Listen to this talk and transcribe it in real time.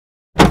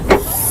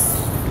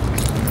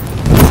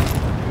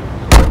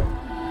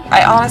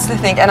I honestly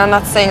think, and I'm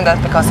not saying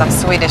that because I'm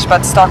Swedish,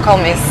 but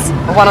Stockholm is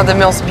one of the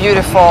most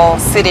beautiful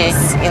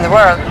cities in the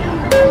world.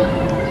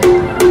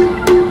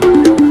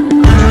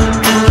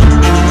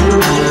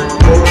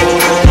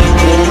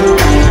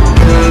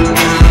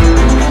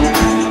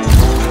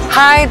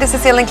 Hi, this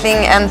is Elin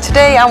Kling, and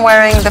today I'm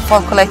wearing the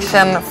fall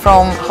collection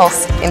from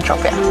host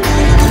Intropia.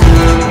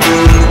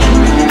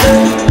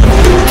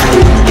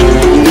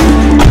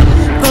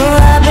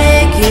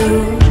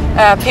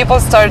 People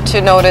started to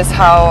notice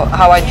how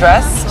I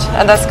dressed,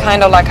 and that's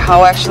kind of like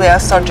how actually I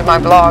started my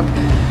blog.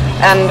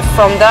 And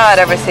from that,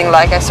 everything,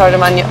 like I started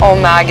my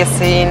own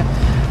magazine.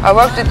 I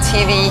worked with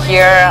TV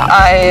here.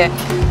 I've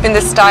been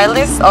the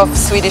stylist of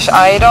Swedish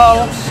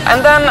Idol,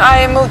 and then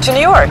I moved to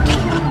New York.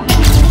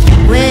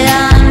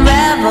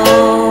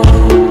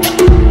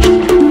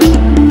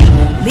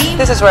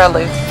 This is where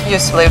I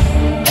used to live.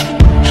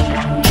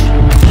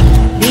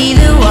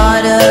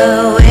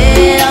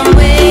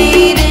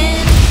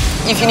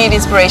 If you need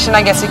inspiration,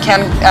 I guess you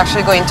can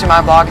actually go into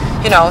my blog.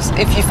 You know,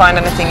 if you find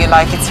anything you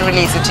like, it's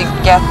really easy to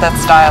get that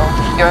style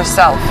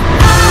yourself.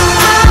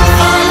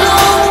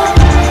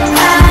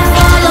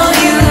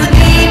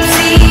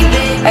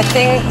 I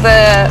think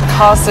the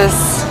house is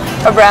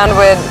a brand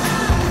with,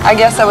 I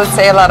guess I would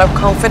say, a lot of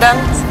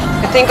confidence.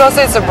 I think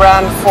also it's a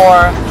brand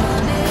for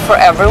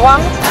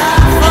everyone.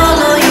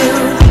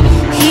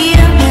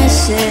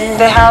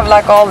 They have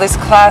like all these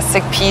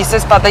classic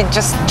pieces, but they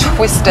just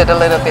twist it a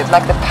little bit,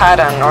 like the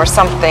pattern or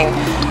something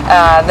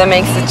that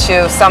makes it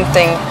to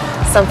something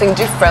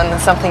different and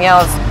something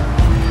else.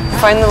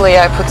 Finally,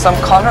 I put some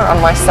color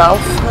on myself.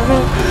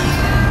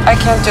 I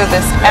can't do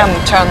this and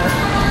turn.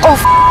 Oh,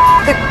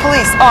 the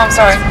police! Oh, I'm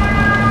sorry.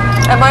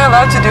 Am I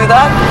allowed to do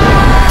that?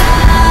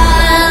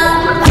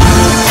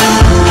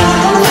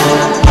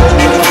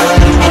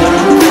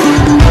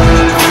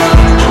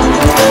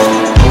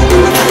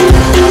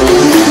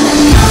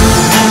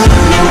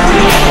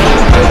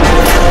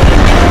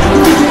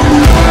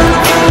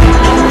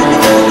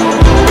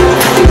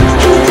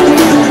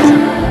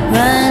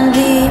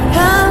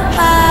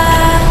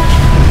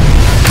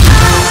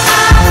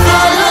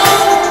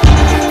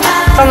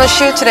 From the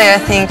shoot today, I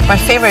think my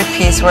favorite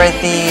piece were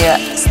the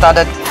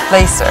studded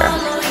blazer.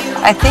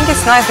 I think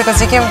it's nice because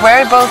you can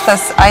wear it both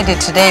as I did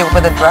today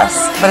with a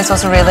dress, but it's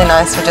also really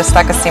nice for just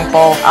like a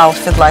simple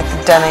outfit like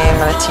denim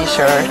and a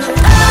t-shirt.